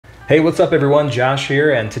Hey, what's up everyone? Josh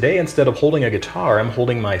here, and today instead of holding a guitar, I'm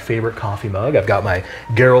holding my favorite coffee mug. I've got my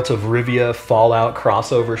Geralt of Rivia Fallout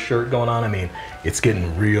crossover shirt going on. I mean, it's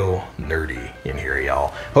getting real nerdy in here,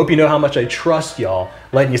 y'all. Hope you know how much I trust y'all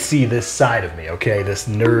letting you see this side of me, okay? This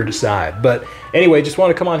nerd side. But anyway, just want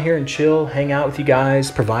to come on here and chill, hang out with you guys,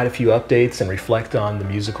 provide a few updates, and reflect on the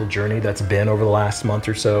musical journey that's been over the last month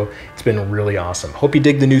or so. It's been really awesome. Hope you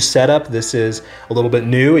dig the new setup. This is a little bit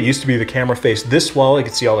new. It used to be the camera faced this well. You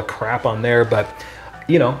can see all the crap on there, but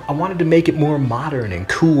you know, I wanted to make it more modern and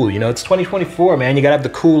cool. You know, it's 2024, man. You gotta have the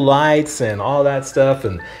cool lights and all that stuff.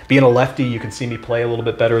 And being a lefty, you can see me play a little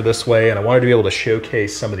bit better this way. And I wanted to be able to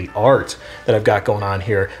showcase some of the art that I've got going on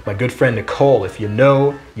here. My good friend Nicole, if you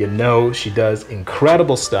know, you know, she does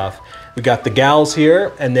incredible stuff. We got the gals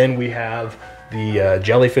here, and then we have the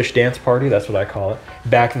jellyfish dance party, that's what I call it,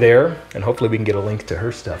 back there. And hopefully we can get a link to her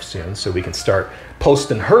stuff soon so we can start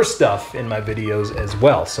posting her stuff in my videos as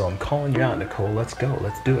well. So I'm calling you out, Nicole. Let's go.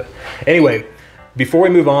 Let's do it. Anyway, before we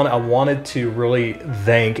move on, I wanted to really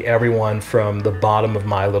thank everyone from the bottom of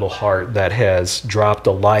my little heart that has dropped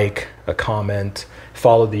a like, a comment,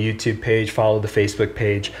 followed the YouTube page, followed the Facebook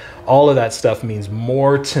page. All of that stuff means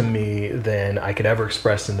more to me than I could ever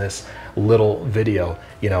express in this little video.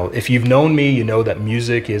 You know, if you've known me, you know that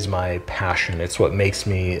music is my passion. It's what makes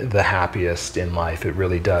me the happiest in life. It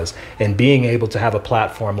really does. And being able to have a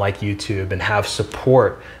platform like YouTube and have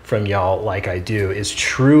support from y'all like I do is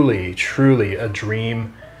truly, truly a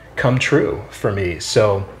dream come true for me.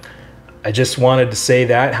 So I just wanted to say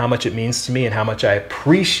that, how much it means to me and how much I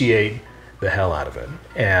appreciate the hell out of it.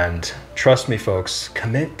 And trust me, folks,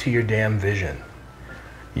 commit to your damn vision.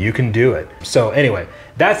 You can do it. So anyway,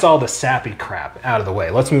 that's all the sappy crap out of the way.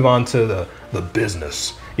 Let's move on to the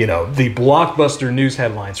business. You know, the blockbuster news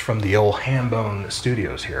headlines from the old Hambone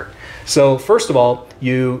studios here. So first of all,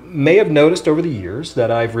 you may have noticed over the years that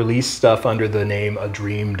I've released stuff under the name A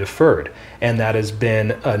Dream Deferred. And that has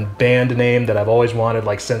been a band name that I've always wanted,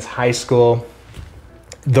 like since high school.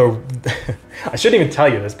 I shouldn't even tell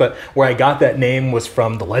you this, but where I got that name was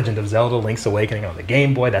from The Legend of Zelda Link's Awakening on the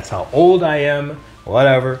Game Boy. That's how old I am,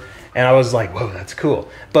 whatever. And I was like, whoa, that's cool.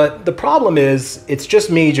 But the problem is, it's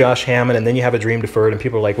just me, Josh Hammond, and then you have A Dream Deferred, and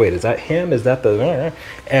people are like, wait, is that him? Is that the...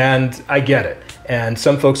 And I get it. And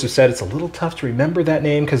some folks have said it's a little tough to remember that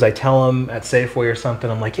name because I tell them at Safeway or something,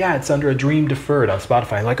 I'm like, yeah, it's under A Dream Deferred on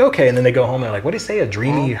Spotify. I'm like, okay. And then they go home and they're like, what do you say? A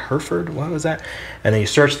Dreamy Hereford? What was that? And then you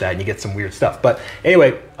search that and you get some weird stuff. But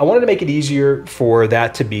anyway, I wanted to make it easier for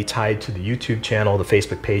that to be tied to the YouTube channel, the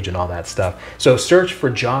Facebook page, and all that stuff. So search for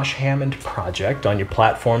Josh Hammond Project on your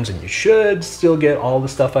platforms and you should still get all the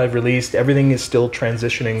stuff I've released. Everything is still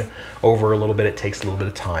transitioning over a little bit. It takes a little bit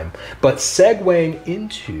of time. But segueing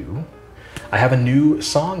into... I have a new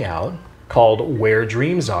song out called Where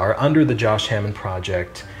Dreams Are under the Josh Hammond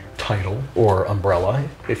Project title or umbrella,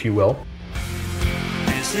 if you will.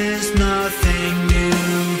 This is nothing new.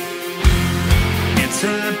 It's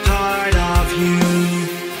a part of you.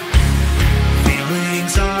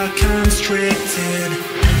 Feelings are constricted.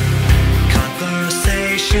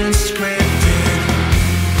 Conversations scripted.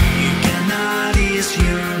 You cannot ease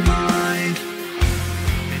your mind.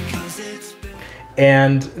 Because it's been...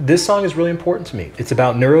 And this song is really important to me. It's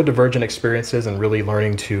about neurodivergent experiences and really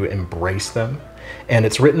learning to embrace them. And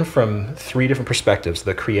it's written from three different perspectives: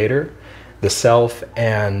 the creator, the self,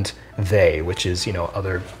 and they, which is, you know,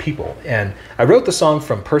 other people. And I wrote the song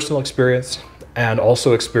from personal experience and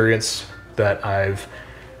also experience that I've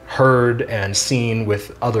heard and seen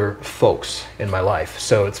with other folks in my life.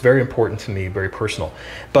 So it's very important to me, very personal.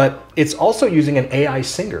 But it's also using an AI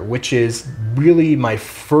singer, which is really my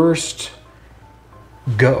first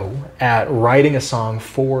go at writing a song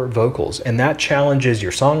for vocals, and that challenges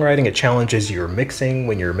your songwriting, it challenges your mixing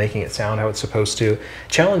when you're making it sound how it's supposed to,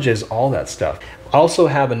 challenges all that stuff. I also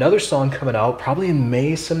have another song coming out probably in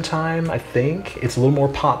May sometime, I think. It's a little more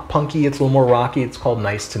pop punky, it's a little more rocky. It's called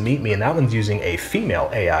Nice to Meet Me, and that one's using a female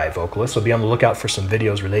AI vocalist, so be on the lookout for some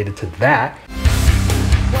videos related to that.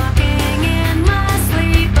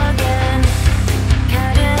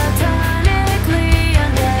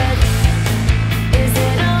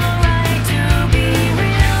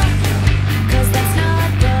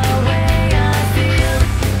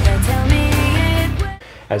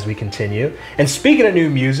 As we continue. And speaking of new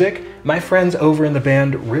music, my friends over in the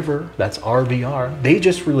band River, that's RVR, they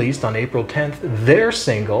just released on April 10th their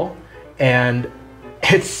single, and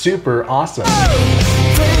it's super awesome.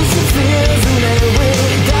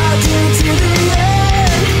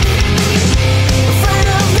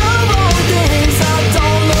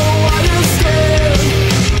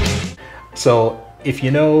 So if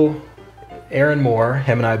you know Aaron Moore,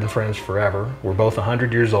 him and I have been friends forever. We're both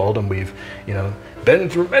 100 years old, and we've, you know, been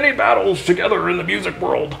through many battles together in the music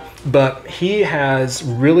world. But he has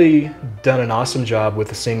really done an awesome job with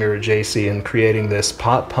the singer JC in creating this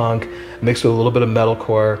pop punk mixed with a little bit of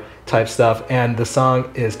metalcore type stuff, and the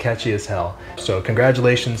song is catchy as hell. So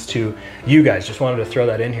congratulations to you guys. Just wanted to throw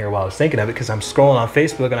that in here while I was thinking of it, because I'm scrolling on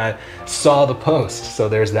Facebook and I saw the post. So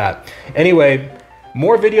there's that. Anyway,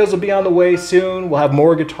 more videos will be on the way soon. We'll have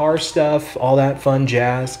more guitar stuff, all that fun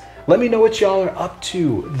jazz. Let me know what y'all are up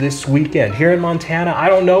to this weekend. Here in Montana, I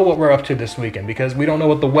don't know what we're up to this weekend because we don't know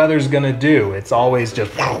what the weather's gonna do. It's always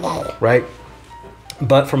just, right?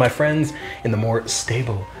 But for my friends in the more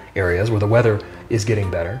stable areas where the weather is getting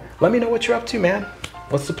better, let me know what you're up to, man.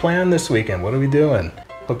 What's the plan this weekend? What are we doing?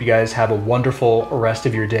 Hope you guys have a wonderful rest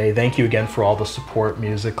of your day. Thank you again for all the support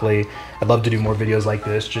musically. I'd love to do more videos like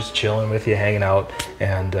this, just chilling with you, hanging out,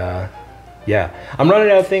 and yeah. I'm running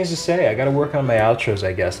out of things to say. I gotta work on my outros,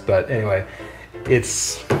 I guess, but anyway,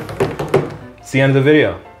 it's the end of the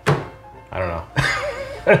video. I don't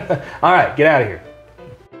know. All right, get out of here.